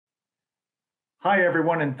Hi,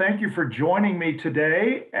 everyone, and thank you for joining me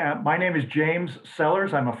today. My name is James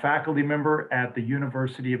Sellers. I'm a faculty member at the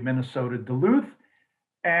University of Minnesota Duluth,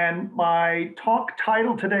 and my talk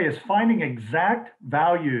title today is Finding Exact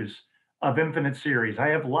Values of Infinite Series. I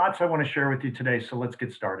have lots I want to share with you today, so let's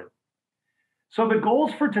get started. So, the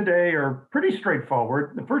goals for today are pretty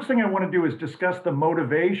straightforward. The first thing I want to do is discuss the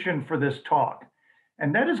motivation for this talk.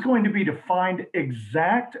 And that is going to be to find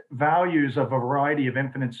exact values of a variety of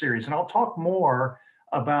infinite series. And I'll talk more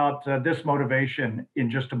about this motivation in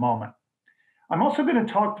just a moment. I'm also going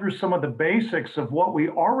to talk through some of the basics of what we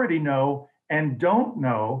already know and don't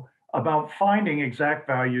know about finding exact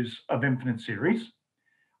values of infinite series.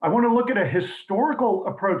 I want to look at a historical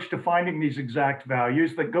approach to finding these exact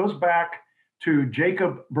values that goes back to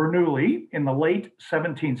Jacob Bernoulli in the late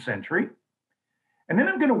 17th century. And then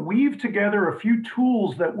I'm going to weave together a few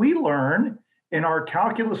tools that we learn in our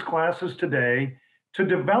calculus classes today to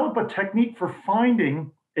develop a technique for finding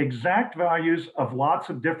exact values of lots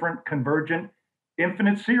of different convergent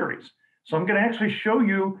infinite series. So I'm going to actually show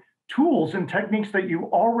you tools and techniques that you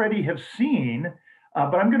already have seen,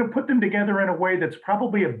 but I'm going to put them together in a way that's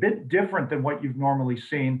probably a bit different than what you've normally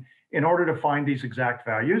seen in order to find these exact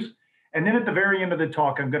values. And then at the very end of the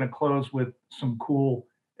talk, I'm going to close with some cool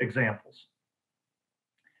examples.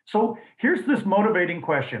 So here's this motivating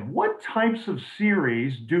question. What types of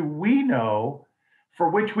series do we know for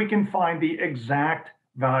which we can find the exact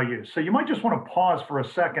values? So you might just want to pause for a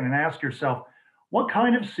second and ask yourself, what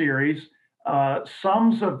kind of series,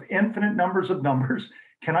 sums of infinite numbers of numbers,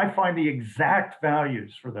 can I find the exact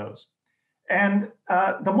values for those? And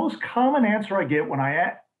the most common answer I get when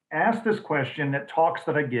I ask this question at talks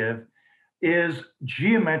that I give is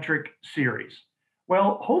geometric series.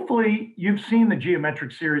 Well, hopefully you've seen the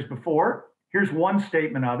geometric series before. Here's one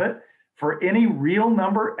statement of it. For any real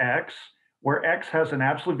number x, where x has an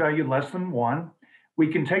absolute value less than 1, we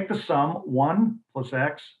can take the sum 1 plus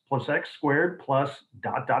x squared plus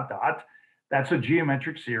dot, dot, dot. That's a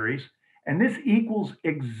geometric series. And this equals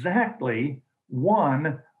exactly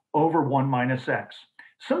 1 over 1 minus x.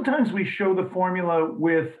 Sometimes we show the formula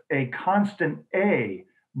with a constant a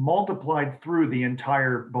multiplied through the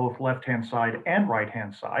entire both left-hand side and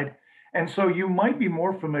right-hand side. And so you might be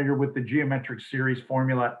more familiar with the geometric series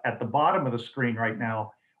formula at the bottom of the screen right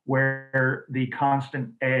now, where the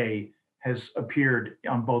constant a has appeared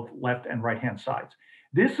on both left and right-hand sides.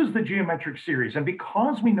 This is the geometric series. And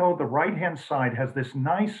because we know the right-hand side has this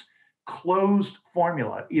nice closed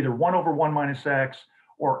formula, either 1 over 1 minus x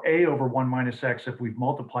or a over 1 minus x if we've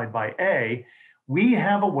multiplied by a, we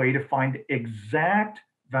have a way to find exact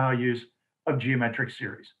values of geometric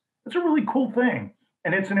series. It's a really cool thing.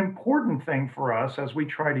 And it's an important thing for us as we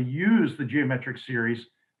try to use the geometric series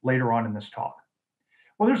later on in this talk.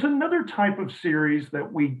 Well, there's another type of series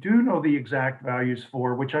that we do know the exact values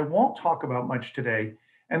for, which I won't talk about much today,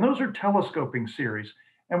 and those are telescoping series.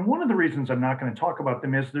 And one of the reasons I'm not going to talk about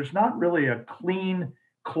them is there's not really a clean,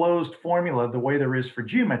 closed formula the way there is for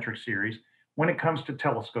geometric series when it comes to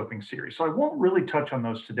telescoping series. So I won't really touch on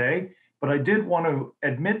those today, but I did want to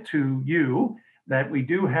admit to you that we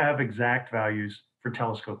do have exact values for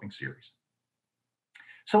telescoping series.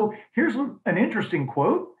 So here's an interesting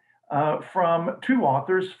quote from two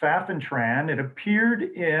authors, Pfaff and Tran. It appeared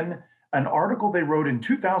in an article they wrote in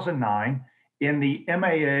 2009 in the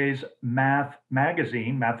MAA's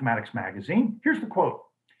Mathematics magazine. Here's the quote.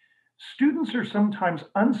 Students are sometimes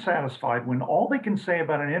unsatisfied when all they can say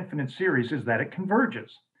about an infinite series is that it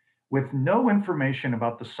converges, with no information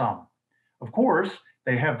about the sum. Of course,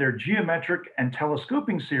 they have their geometric and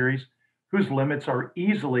telescoping series whose limits are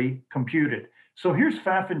easily computed. So here's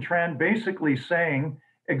Pfaff and Tran basically saying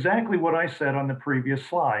exactly what I said on the previous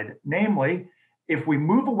slide. Namely, if we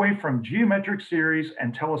move away from geometric series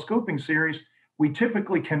and telescoping series, we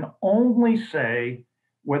typically can only say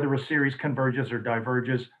whether a series converges or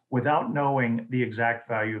diverges without knowing the exact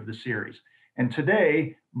value of the series. And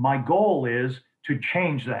today, my goal is to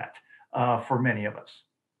change that for many of us.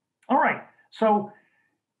 All right, so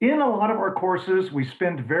in a lot of our courses, we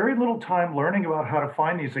spend very little time learning about how to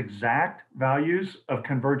find these exact values of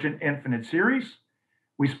convergent infinite series.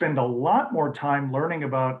 We spend a lot more time learning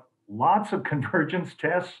about lots of convergence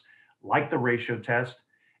tests, like the ratio test,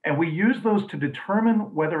 and we use those to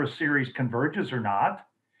determine whether a series converges or not.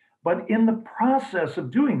 But in the process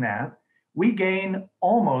of doing that, we gain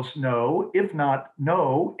almost no, if not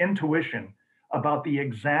no, intuition about the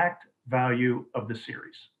exact value of the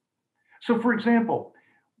series. So for example,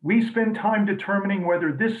 we spend time determining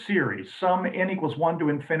whether this series, sum n equals 1 to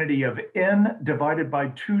infinity of n divided by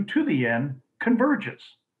 2 to the n, converges.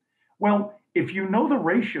 Well, if you know the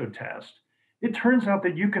ratio test, it turns out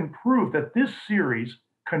that you can prove that this series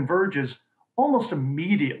converges almost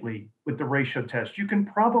immediately with the ratio test. You can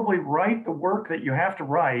probably write the work that you have to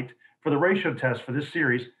write for the ratio test for this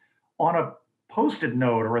series on a Post-it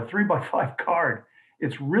note or a 3x5 card.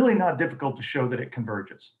 It's really not difficult to show that it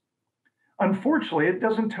converges. Unfortunately, it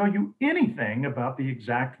doesn't tell you anything about the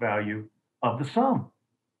exact value of the sum.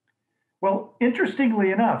 Well,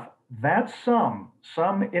 interestingly enough, that sum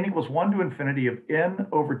n equals 1 to infinity of n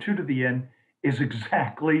over 2 to the n, is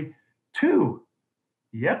exactly 2.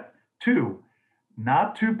 Yep, 2.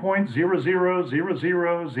 Not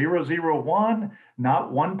 2.0000001,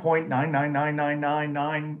 not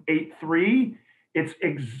 1.9999983. It's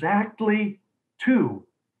exactly 2.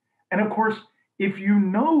 And of course, if you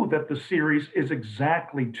know that the series is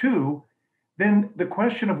exactly 2, then the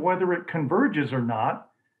question of whether it converges or not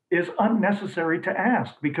is unnecessary to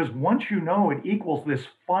ask, because once you know it equals this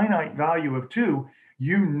finite value of 2,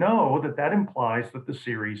 you know that that implies that the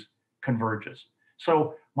series converges.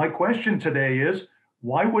 So my question today is,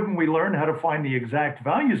 why wouldn't we learn how to find the exact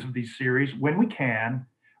values of these series when we can,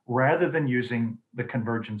 rather than using the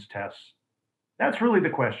convergence tests? That's really the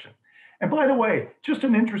question. And by the way, just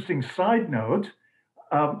an interesting side note,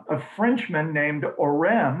 a Frenchman named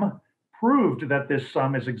Orem proved that this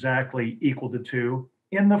sum is exactly equal to 2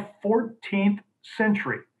 in the 14th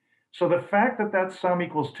century. So the fact that that sum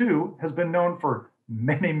equals 2 has been known for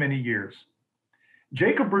many, many years.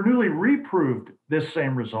 Jacob Bernoulli reproved this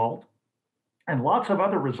same result and lots of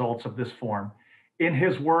other results of this form in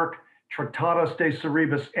his work Tractatus de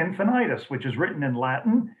Cerebris Infinitus, which is written in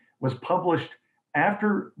Latin, was published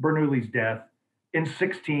after Bernoulli's death in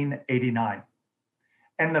 1689.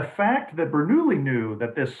 And the fact that Bernoulli knew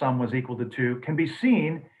that this sum was equal to 2 can be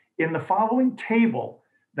seen in the following table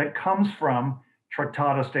that comes from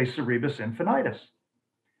Tractatus de Cerebris Infinitus.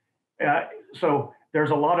 So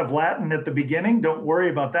there's a lot of Latin at the beginning. Don't worry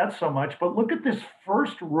about that so much, but look at this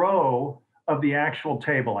first row of the actual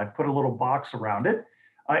table. I've put a little box around it.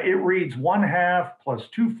 It reads 1/2 plus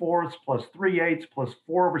 2/4 plus 3/8 plus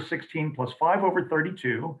 4/16 plus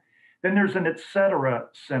 5/32. Then there's an etc.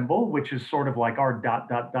 symbol, which is sort of like our ...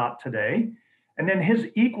 today. And then his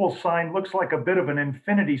equal sign looks like a bit of an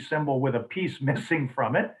infinity symbol with a piece missing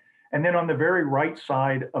from it. And then on the very right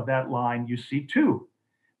side of that line, you see 2.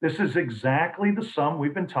 This is exactly the sum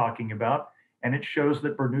we've been talking about, and it shows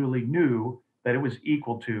that Bernoulli knew that it was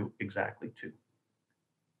equal to exactly 2.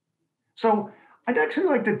 So I'd actually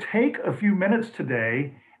like to take a few minutes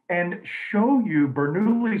today and show you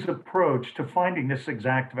Bernoulli's approach to finding this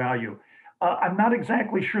exact value. I'm not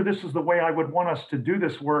exactly sure this is the way I would want us to do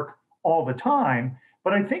this work all the time,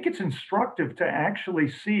 but I think it's instructive to actually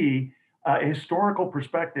see a historical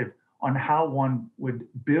perspective on how one would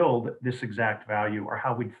build this exact value, or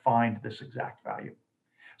how we'd find this exact value.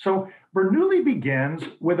 So Bernoulli begins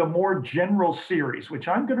with a more general series, which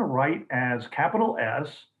I'm going to write as capital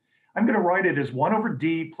S. I'm going to write it as 1 over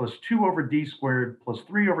d plus 2 over d squared plus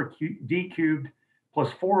 3 over d cubed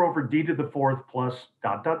plus 4 over d to the 4th plus ...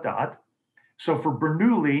 So for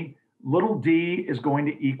Bernoulli, little d is going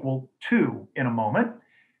to equal 2 in a moment.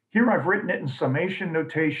 Here I've written it in summation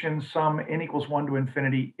notation, sum n equals 1 to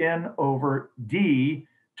infinity n over d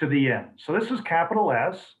to the n. So this is capital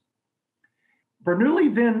S.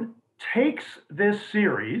 Bernoulli then takes this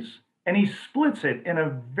series and he splits it in a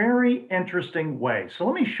very interesting way. So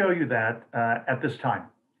let me show you that at this time.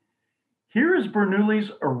 Here is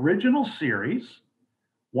Bernoulli's original series,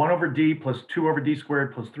 1 over d plus 2 over d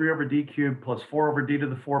squared plus 3 over d cubed plus 4 over d to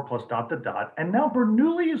the 4 plus ... And now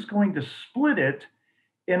Bernoulli is going to split it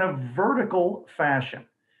in a vertical fashion.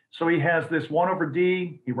 So he has this 1 over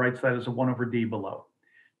d, he writes that as a 1 over d below.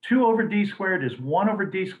 2 over d squared is 1 over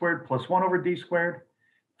d squared plus 1 over d squared.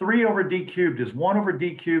 3 over d cubed is 1 over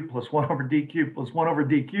d cubed plus 1 over d cubed plus 1 over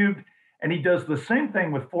d cubed. And he does the same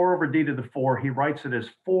thing with 4 over d to the 4. He writes it as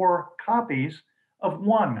 4 copies of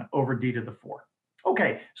 1 over d to the 4.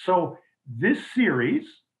 Okay, so this series,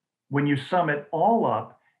 when you sum it all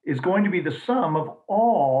up, is going to be the sum of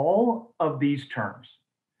all of these terms.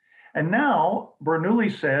 And now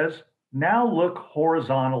Bernoulli says, now look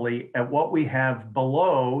horizontally at what we have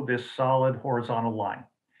below this solid horizontal line.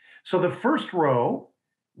 So the first row,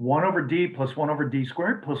 1 over d plus 1 over d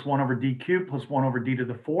squared plus 1 over d cubed plus 1 over d to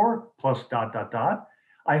the 4 plus ...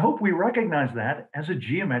 I hope we recognize that as a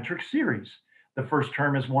geometric series. The first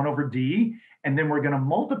term is 1 over d, and then we're going to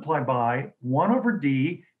multiply by 1 over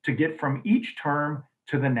d to get from each term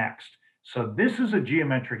to the next. So this is a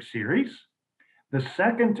geometric series. The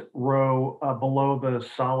second row below the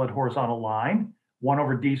solid horizontal line, 1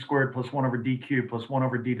 over d squared plus 1 over d cubed plus 1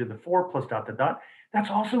 over d to the 4 plus ... That's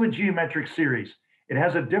also a geometric series. It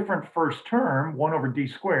has a different first term, 1 over d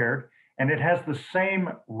squared, and it has the same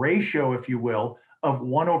ratio, if you will, of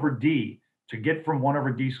 1 over d. To get from 1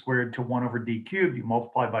 over d squared to 1 over d cubed, you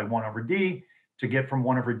multiply by 1 over d. To get from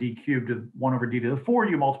 1 over d cubed to 1 over d to the 4,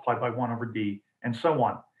 you multiply by 1 over d, and so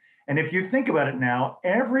on. And if you think about it now,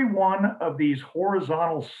 every one of these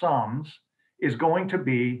horizontal sums is going to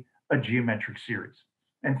be a geometric series.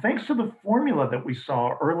 And thanks to the formula that we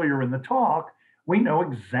saw earlier in the talk, we know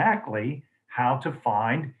exactly how to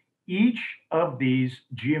find each of these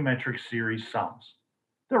geometric series sums.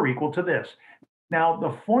 They're equal to this. Now,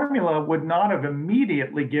 the formula would not have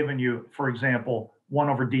immediately given you, for example, 1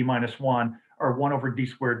 over d minus 1 or 1 over d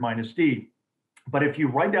squared minus d. But if you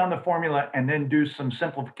write down the formula and then do some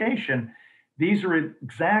simplification, these are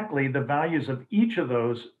exactly the values of each of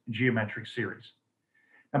those geometric series.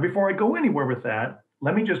 Now, before I go anywhere with that,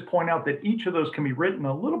 let me just point out that each of those can be written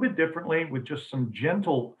a little bit differently with just some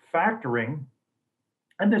gentle factoring.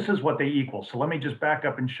 And this is what they equal. So let me just back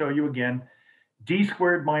up and show you again. D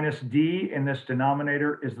squared minus d in this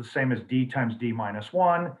denominator is the same as d times d minus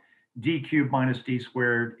 1. D cubed minus d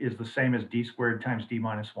squared is the same as d squared times d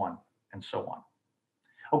minus 1, and so on.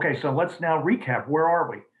 Okay, so let's now recap. Where are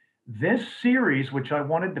we? This series, which I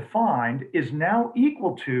wanted to find, is now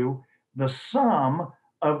equal to the sum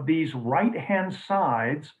of these right-hand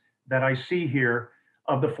sides that I see here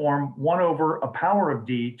of the form 1 over a power of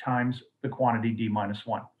d times the quantity d minus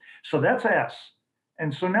 1. So that's S.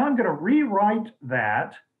 And so now I'm going to rewrite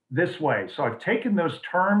that this way. So I've taken those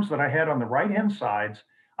terms that I had on the right-hand sides.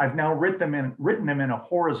 I've now written them in a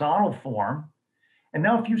horizontal form. And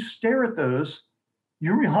now if you stare at those,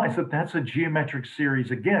 you realize that that's a geometric series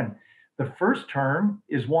again. The first term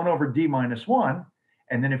is 1 over d minus 1.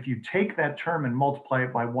 And then if you take that term and multiply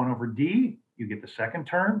it by 1 over d, you get the second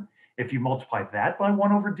term. If you multiply that by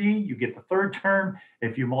 1 over d, you get the third term.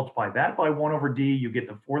 If you multiply that by 1 over d, you get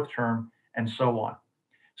the fourth term, and so on.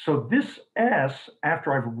 So this S,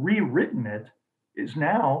 after I've rewritten it, is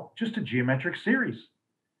now just a geometric series.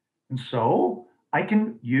 And so I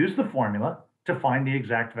can use the formula to find the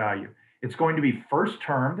exact value. It's going to be first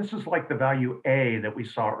term. This is like the value A that we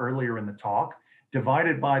saw earlier in the talk,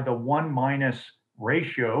 divided by the 1 minus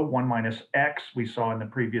ratio, 1 minus x we saw in the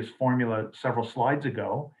previous formula several slides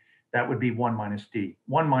ago. That would be 1 minus d,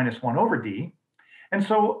 1 minus 1 over d. And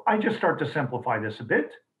so I just start to simplify this a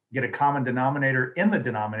bit, get a common denominator in the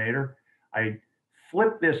denominator. I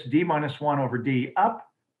flip this d minus 1 over d up,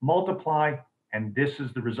 multiply, and this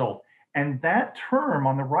is the result. And that term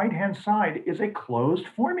on the right-hand side is a closed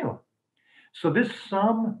formula. So this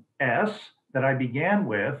sum S that I began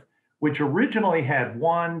with, which originally had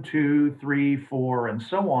 1, 2, 3, 4, and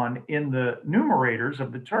so on in the numerators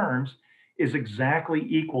of the terms, is exactly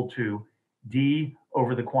equal to d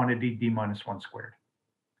over the quantity d minus 1 squared.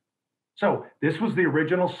 So this was the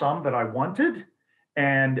original sum that I wanted,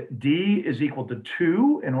 and d is equal to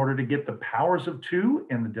 2 in order to get the powers of 2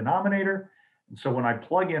 in the denominator. And so when I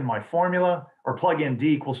plug in my formula, or plug in d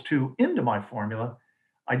equals 2 into my formula,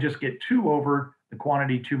 I just get 2 over the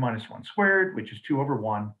quantity 2 minus 1 squared, which is 2 over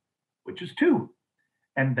 1, which is 2.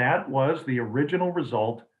 And that was the original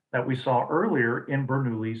result that we saw earlier in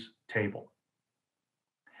Bernoulli's table.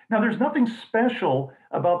 Now, there's nothing special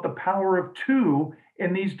about the power of 2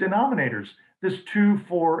 in these denominators. This 2,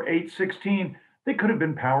 4, 8, 16, they could have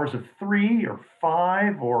been powers of 3 or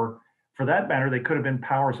 5, or for that matter, they could have been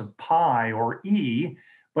powers of pi or e.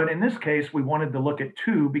 But in this case, we wanted to look at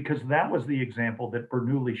 2 because that was the example that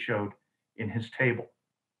Bernoulli showed in his table.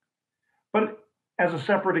 But as a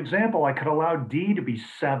separate example, I could allow d to be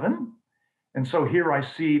 7. And so here I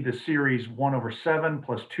see the series 1 over 7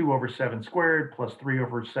 plus 2 over 7 squared plus 3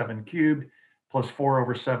 over 7 cubed plus 4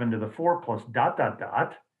 over 7 to the 4 plus dot, dot,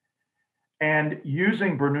 dot. And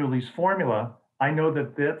using Bernoulli's formula, I know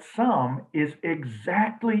that that sum is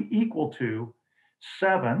exactly equal to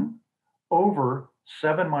 7 over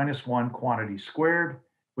 7 minus 1 quantity squared,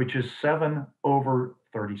 which is 7 over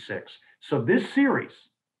 36. So this series,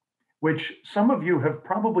 which some of you have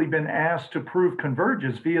probably been asked to prove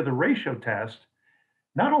converges via the ratio test,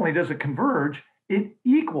 not only does it converge, it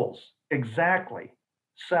equals exactly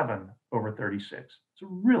 7 over 36. It's a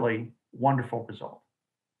really wonderful result.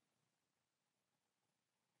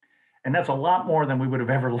 And that's a lot more than we would have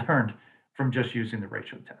ever learned from just using the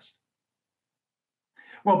ratio test.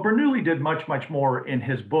 Well, Bernoulli did much, much more in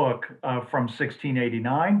his book from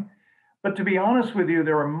 1689. But to be honest with you,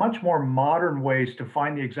 there are much more modern ways to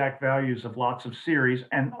find the exact values of lots of series,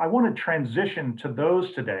 and I want to transition to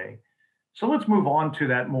those today. So let's move on to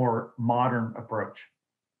that more modern approach.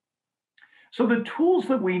 So the tools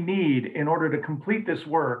that we need in order to complete this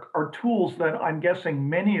work are tools that I'm guessing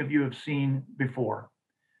many of you have seen before.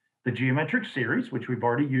 The geometric series, which we've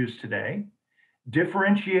already used today,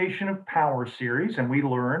 differentiation of power series, and we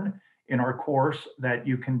learn in our course that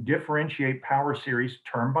you can differentiate power series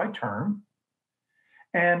term by term.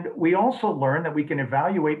 And we also learn that we can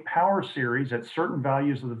evaluate power series at certain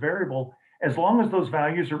values of the variable as long as those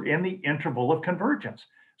values are in the interval of convergence.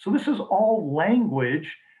 So this is all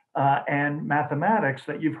language and mathematics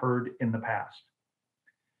that you've heard in the past.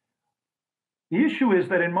 The issue is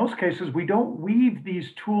that in most cases, we don't weave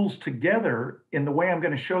these tools together in the way I'm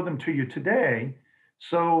going to show them to you today.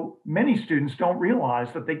 So many students don't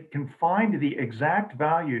realize that they can find the exact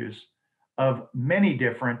values of many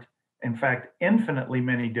different, in fact, infinitely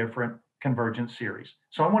many different convergent series.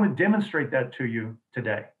 So I want to demonstrate that to you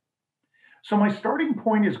today. So my starting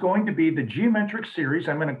point is going to be the geometric series.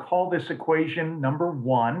 I'm going to call this equation number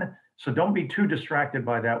 1. So don't be too distracted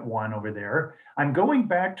by that 1 over there. I'm going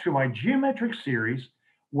back to my geometric series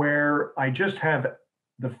where I just have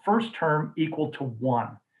the first term equal to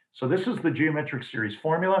 1. So this is the geometric series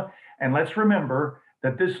formula. And let's remember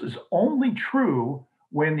that this is only true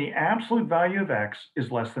when the absolute value of x is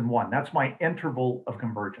less than 1. That's my interval of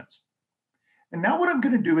convergence. And now what I'm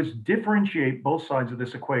going to do is differentiate both sides of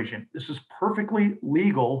this equation. This is perfectly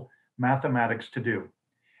legal mathematics to do.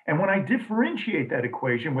 And when I differentiate that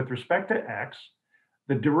equation with respect to x,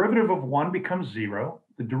 the derivative of 1 becomes 0.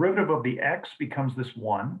 The derivative of the x becomes this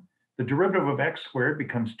 1. The derivative of x squared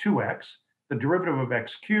becomes 2x. The derivative of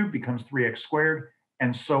x cubed becomes 3x squared,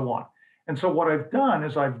 and so on. And so what I've done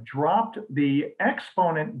is I've dropped the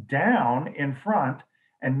exponent down in front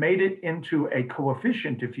and made it into a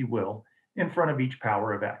coefficient, if you will, in front of each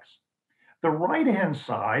power of x. The right-hand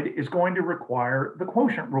side is going to require the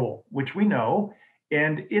quotient rule, which we know,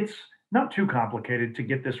 and it's not too complicated to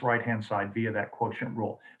get this right-hand side via that quotient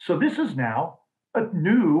rule. So this is now a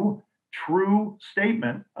new true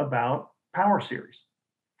statement about power series.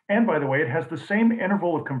 And by the way, it has the same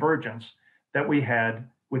interval of convergence that we had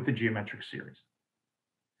with the geometric series.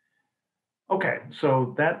 Okay,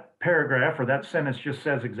 so that paragraph or that sentence just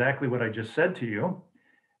says exactly what I just said to you.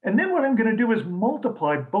 And then what I'm going to do is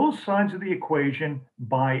multiply both sides of the equation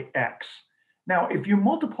by x. Now, if you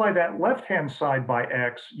multiply that left-hand side by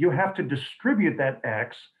x, you have to distribute that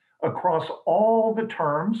x across all the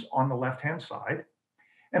terms on the left-hand side.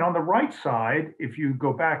 And on the right side, if you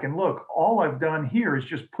go back and look, all I've done here is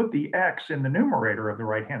just put the x in the numerator of the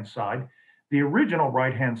right-hand side. The original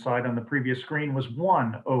right-hand side on the previous screen was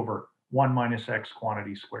 1 over 1 minus x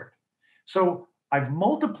quantity squared. So I've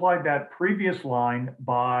multiplied that previous line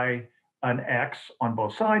by an x on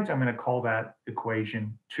both sides. I'm going to call that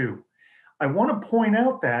equation 2. I want to point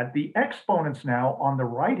out that the exponents now on the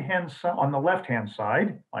right-hand side, on the left-hand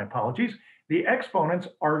side, my apologies, the exponents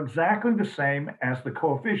are exactly the same as the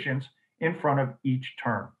coefficients in front of each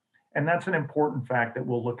term. And that's an important fact that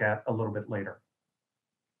we'll look at a little bit later.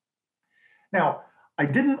 Now, I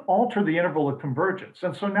didn't alter the interval of convergence.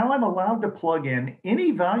 And so now I'm allowed to plug in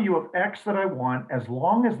any value of x that I want as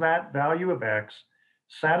long as that value of x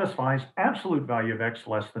satisfies absolute value of x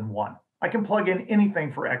less than 1. I can plug in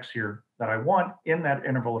anything for x here that I want in that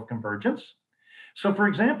interval of convergence. So for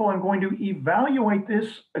example, I'm going to evaluate this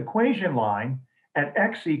equation line at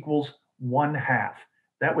x equals 1/2.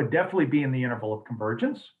 That would definitely be in the interval of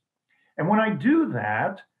convergence. And when I do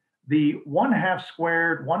that, the 1/2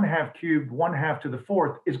 squared, 1/2 cubed, 1/2 to the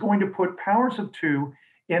fourth is going to put powers of 2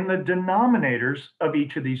 in the denominators of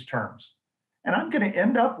each of these terms. And I'm going to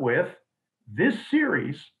end up with this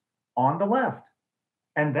series on the left.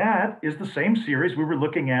 And that is the same series we were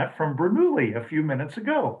looking at from Bernoulli a few minutes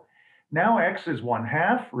ago. Now x is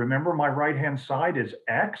 1/2. Remember, my right-hand side is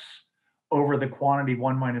x over the quantity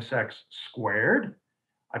 1 minus x squared.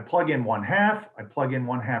 I plug in 1/2. I plug in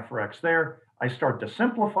 1/2 for x there. I start to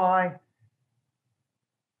simplify,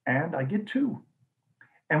 and I get 2.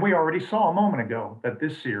 And we already saw a moment ago that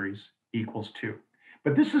this series equals 2.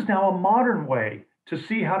 But this is now a modern way to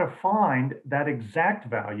see how to find that exact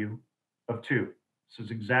value of 2. This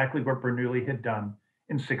is exactly what Bernoulli had done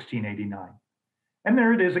in 1689. And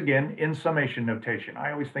there it is again in summation notation.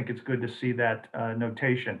 I always think it's good to see that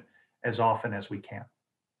notation as often as we can.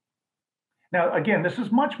 Now, again, this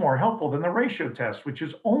is much more helpful than the ratio test, which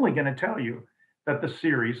is only going to tell you that the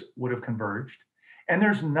series would have converged. And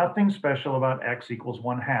there's nothing special about x equals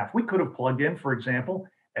 1/2. We could have plugged in, for example,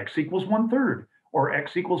 x equals 1/3 or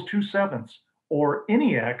x equals 2/7 or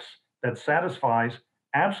any x that satisfies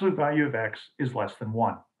absolute value of x is less than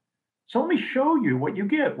 1. So let me show you what you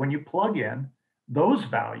get when you plug in those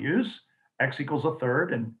values, x equals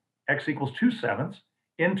 1/3 and x equals 2/7,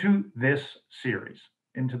 into this series,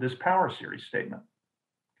 into this power series statement.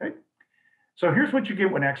 Okay. So here's what you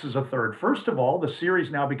get when x is a third. First of all, the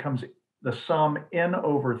series now becomes the sum n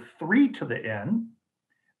over 3 to the n.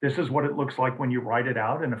 This is what it looks like when you write it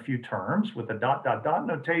out in a few terms with a dot, dot, dot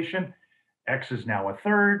notation. X is now a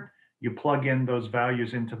third. You plug in those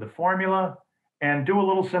values into the formula and do a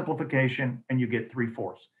little simplification, and you get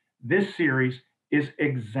 3/4. This series is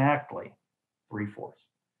exactly 3/4.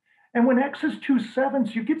 And when x is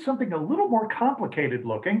 2/7, you get something a little more complicated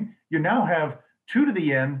looking. You now have 2 to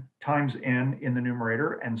the n times n in the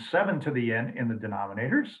numerator and 7 to the n in the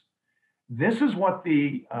denominators. This is what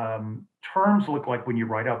the terms look like when you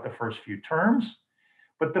write out the first few terms,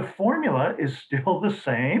 but the formula is still the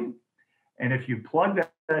same. And if you plug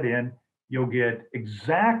that in, you'll get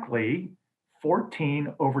exactly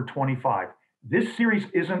 14 over 25. This series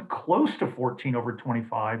isn't close to 14 over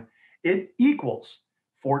 25. It equals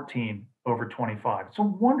 14 over 25. It's a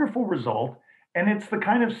wonderful result. And it's the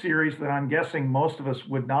kind of series that I'm guessing most of us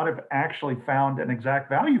would not have actually found an exact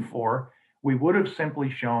value for. We would have simply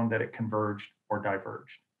shown that it converged or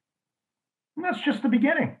diverged. And that's just the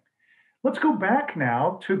beginning. Let's go back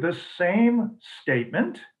now to the same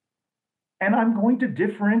statement, and I'm going to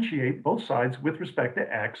differentiate both sides with respect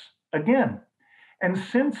to x again. And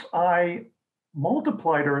since I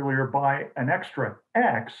multiplied earlier by an extra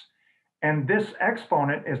x, and this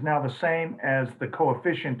exponent is now the same as the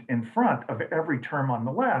coefficient in front of every term on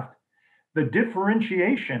the left, the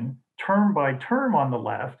differentiation term by term on the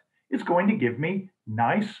left is going to give me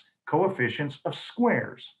nice coefficients of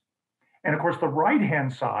squares. And of course, the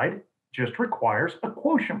right-hand side just requires a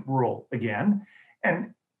quotient rule again.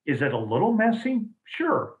 And is it a little messy?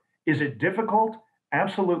 Sure. Is it difficult?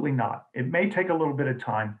 Absolutely not. It may take a little bit of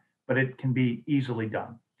time, but it can be easily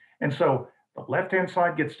done. And so the left-hand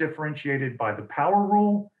side gets differentiated by the power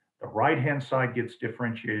rule. The right-hand side gets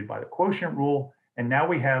differentiated by the quotient rule. And now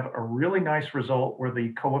we have a really nice result where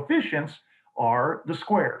the coefficients are the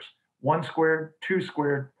squares: 1 squared, 2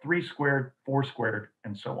 squared, 3 squared, 4 squared,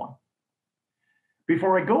 and so on.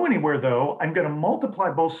 Before I go anywhere, though, I'm going to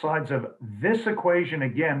multiply both sides of this equation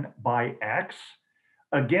again by x,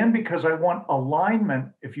 again, because I want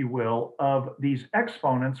alignment, if you will, of these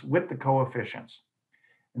exponents with the coefficients.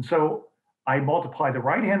 And so I multiply the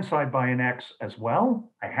right-hand side by an x as well.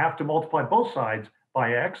 I have to multiply both sides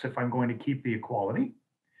by x if I'm going to keep the equality.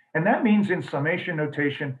 And that means in summation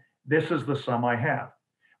notation, this is the sum I have.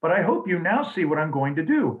 But I hope you now see what I'm going to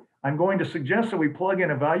do. I'm going to suggest that we plug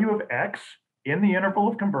in a value of x in the interval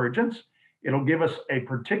of convergence. It'll give us a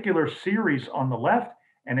particular series on the left,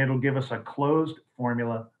 and it'll give us a closed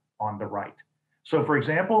formula on the right. So for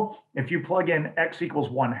example, if you plug in x equals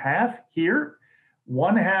 1/2 here,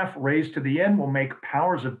 1/2 raised to the n will make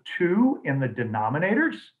powers of 2 in the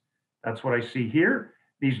denominators. That's what I see here.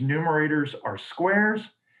 These numerators are squares.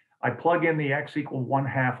 I plug in the x equal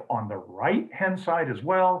 1/2 on the right-hand side as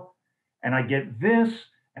well, and I get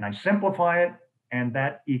this, and I simplify it, and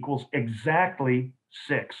that equals exactly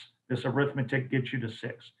 6. This arithmetic gets you to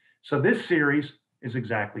 6. So this series is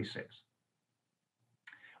exactly 6.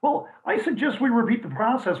 Well, I suggest we repeat the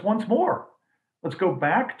process once more. Let's go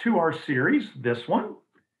back to our series, this one,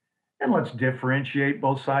 and let's differentiate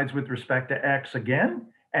both sides with respect to x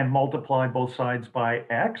again, and multiply both sides by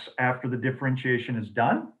x after the differentiation is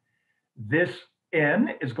done. This n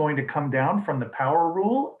is going to come down from the power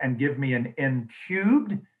rule and give me an n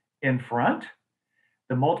cubed in front.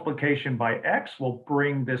 The multiplication by x will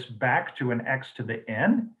bring this back to an x to the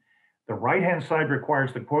n. The right-hand side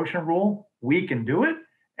requires the quotient rule. We can do it.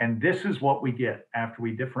 And this is what we get after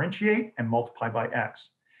we differentiate and multiply by x.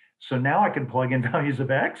 So now I can plug in values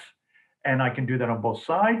of x, and I can do that on both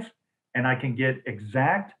sides, and I can get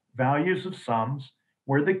exact values of sums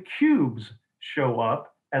where the cubes show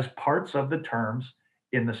up as parts of the terms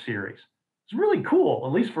in the series. It's really cool,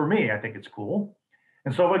 at least for me, I think it's cool.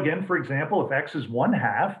 And so again, for example, if x is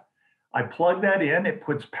 1/2, I plug that in, it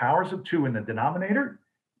puts powers of 2 in the denominator.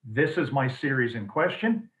 This is my series in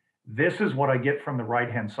question. This is what I get from the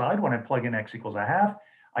right-hand side when I plug in x equals 1/2.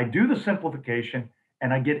 I do the simplification,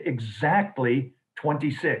 and I get exactly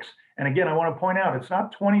 26. And again, I want to point out, it's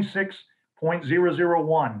not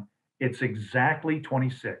 26.001. It's exactly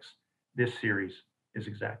 26. This series is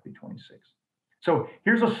exactly 26. So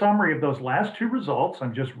here's a summary of those last two results.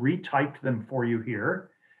 I've just retyped them for you here.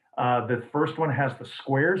 The first one has the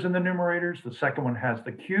squares in the numerators. The second one has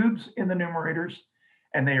the cubes in the numerators,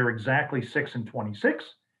 and they are exactly 6 and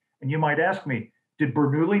 26. And you might ask me, did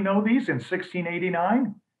Bernoulli know these in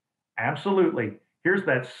 1689? Absolutely. Here's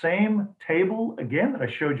that same table again that I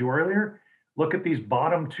showed you earlier. Look at these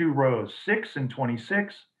bottom two rows, 6 and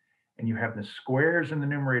 26. and you have the squares in the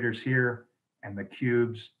numerators here and the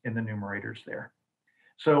cubes in the numerators there.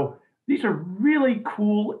 So these are really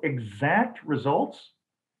cool exact results.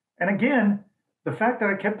 And again, the fact that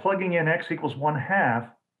I kept plugging in x equals 1/2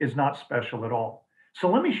 is not special at all. So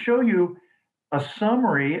let me show you a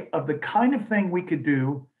summary of the kind of thing we could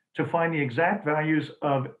do to find the exact values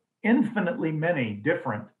of infinitely many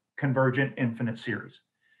different convergent infinite series.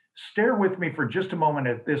 Stare with me for just a moment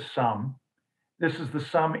at this sum. This is the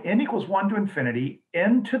sum n equals 1 to infinity,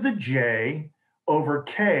 n to the j over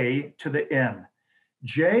k to the n.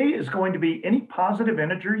 J is going to be any positive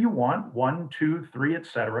integer you want, 1, 2, 3,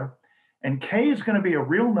 etc. And k is going to be a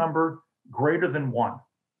real number greater than 1.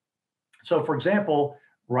 So for example,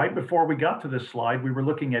 right before we got to this slide, we were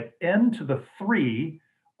looking at n to the 3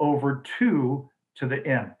 over 2 to the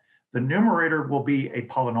n. The numerator will be a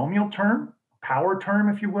polynomial term, power term,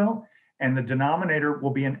 if you will, and the denominator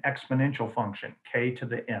will be an exponential function, k to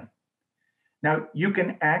the n. Now, you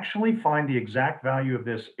can actually find the exact value of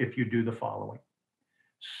this if you do the following.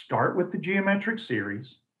 Start with the geometric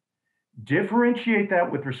series, differentiate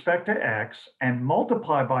that with respect to x, and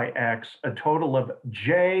multiply by x a total of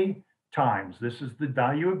j times. This is the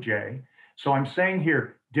value of j. So I'm saying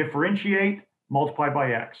here, differentiate, multiply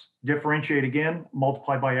by x. Differentiate again,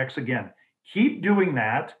 multiply by x again. Keep doing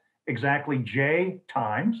that exactly j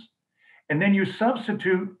times. And then you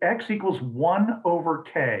substitute x equals 1 over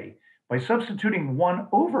k. By substituting 1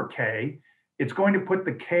 over k, it's going to put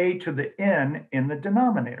the k to the n in the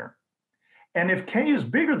denominator. And if k is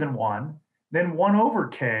bigger than 1, then 1 over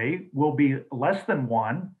k will be less than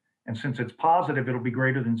 1. And since it's positive, it'll be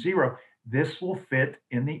greater than 0. This will fit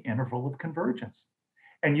in the interval of convergence.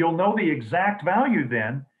 And you'll know the exact value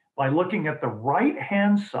then by looking at the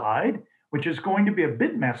right-hand side, which is going to be a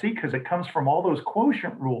bit messy because it comes from all those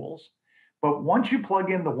quotient rules. But once you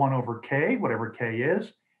plug in the 1 over k, whatever k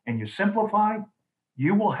is, and you simplify,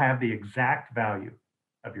 you will have the exact value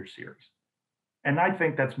of your series. And I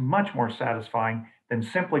think that's much more satisfying than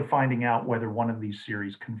simply finding out whether one of these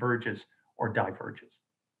series converges or diverges.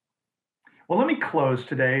 Well, let me close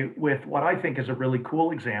today with what I think is a really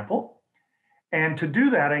cool example. And to do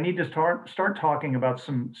that, I need to start talking about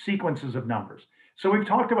some sequences of numbers. So we've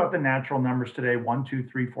talked about the natural numbers today, 1, 2,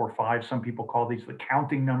 3, 4, 5. Some people call these the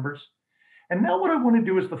counting numbers. And now what I want to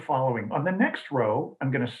do is the following. On the next row,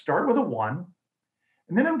 I'm going to start with a 1,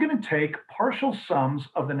 and then I'm going to take partial sums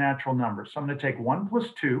of the natural numbers. So I'm going to take 1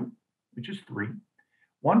 plus 2, which is 3,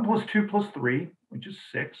 1 plus 2 plus 3, which is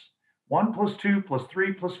 6, 1 plus 2 plus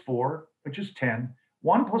 3 plus 4, which is 10,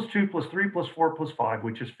 1 plus 2 plus 3 plus 4 plus 5,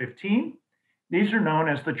 which is 15. These are known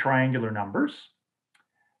as the triangular numbers.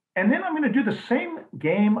 And then I'm going to do the same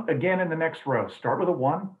game again in the next row. Start with a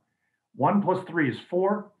 1. 1 plus 3 is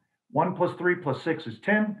 4. 1 plus 3 plus 6 is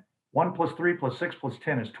 10. 1 plus 3 plus 6 plus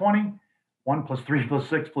 10 is 20. 1 plus 3 plus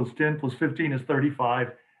 6 plus 10 plus 15 is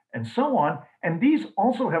 35, and so on. And these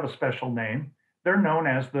also have a special name. They're known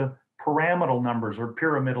as the pyramidal numbers or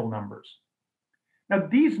pyramidal numbers. Now,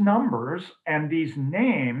 these numbers and these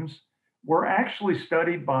names were actually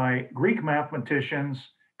studied by Greek mathematicians,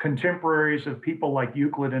 contemporaries of people like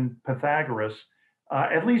Euclid and Pythagoras,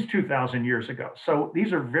 at least 2,000 years ago. So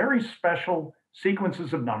these are very special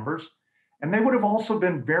sequences of numbers, and they would have also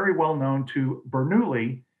been very well known to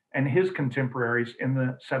Bernoulli and his contemporaries in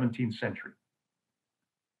the 17th century.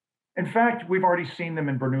 In fact, we've already seen them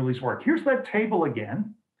in Bernoulli's work. Here's that table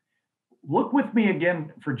again. Look with me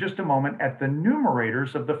again for just a moment at the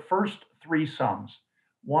numerators of the first 3 sums.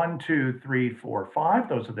 1, 2, 3, 4, 5,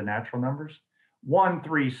 those are the natural numbers. 1,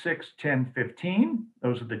 3, 6, 10, 15,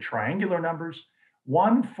 those are the triangular numbers.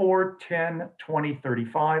 1, 4, 10, 20,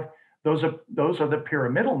 35, those are the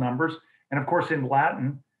pyramidal numbers. And of course, in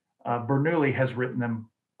Latin, Bernoulli has written them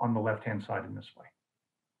on the left-hand side in this way.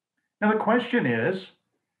 Now, the question is,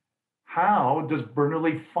 how does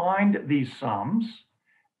Bernoulli find these sums?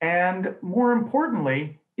 And more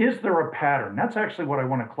importantly, is there a pattern? That's actually what I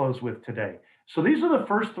want to close with today. So these are the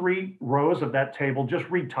first 3 rows of that table. Just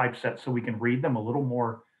read typeset so we can read them a little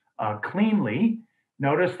more cleanly.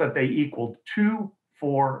 Notice that they equal 2,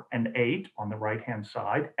 4, and 8 on the right-hand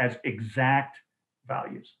side as exact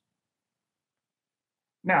values.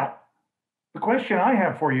 Now, the question I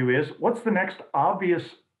have for you is, what's the next obvious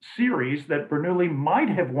series that Bernoulli might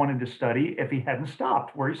have wanted to study if he hadn't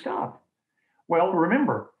stopped where he stopped? Well,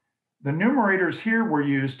 remember, the numerators here were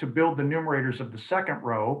used to build the numerators of the second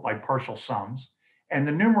row by partial sums, and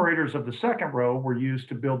the numerators of the second row were used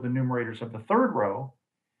to build the numerators of the third row.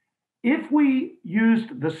 If we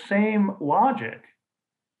used the same logic,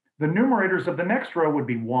 the numerators of the next row would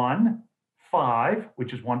be 1, 5,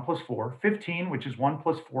 which is 1 plus 4, 15, which is 1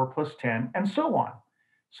 plus 4 plus 10, and so on.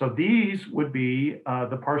 So these would be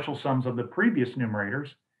the partial sums of the previous numerators.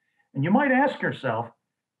 And you might ask yourself,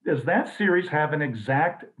 does that series have an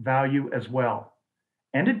exact value as well?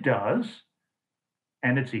 And it does,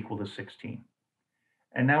 and it's equal to 16.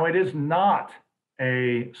 And now it is not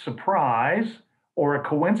a surprise or a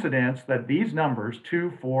coincidence that these numbers,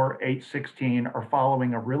 2, 4, 8, 16, are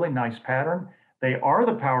following a really nice pattern. They are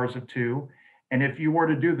the powers of 2. And if you were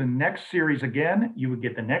to do the next series again, you would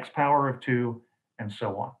get the next power of 2, and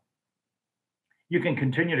so on. You can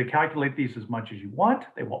continue to calculate these as much as you want.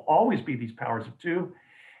 They will always be these powers of 2.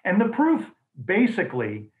 And the proof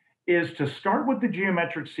basically is to start with the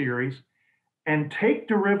geometric series and take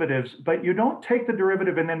derivatives, but you don't take the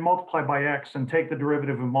derivative and then multiply by x and take the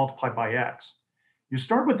derivative and multiply by x. You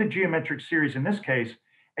start with the geometric series in this case,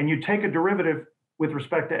 and you take a derivative with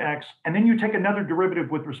respect to x, and then you take another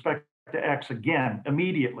derivative with respect to x again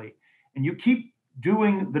immediately. And you keep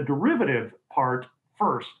doing the derivative part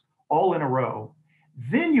first, all in a row.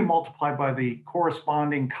 Then you multiply by the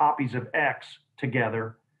corresponding copies of x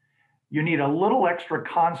together. You need a little extra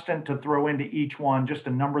constant to throw into each one, just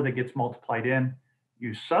a number that gets multiplied in.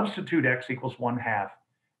 You substitute x equals 1/2,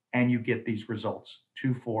 and you get these results,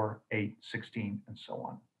 2, 4, 8, 16, and so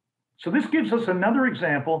on. So this gives us another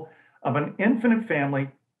example of an infinite family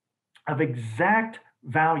of exact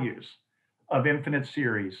values of infinite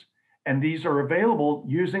series. And these are available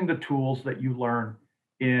using the tools that you learn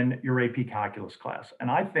in your AP Calculus class.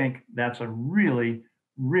 And I think that's a really,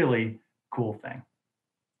 really cool thing.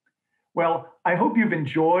 Well, I hope you've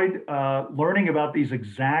enjoyed learning about these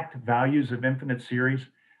exact values of infinite series.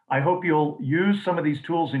 I hope you'll use some of these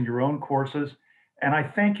tools in your own courses. And I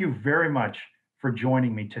thank you very much for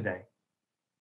joining me today.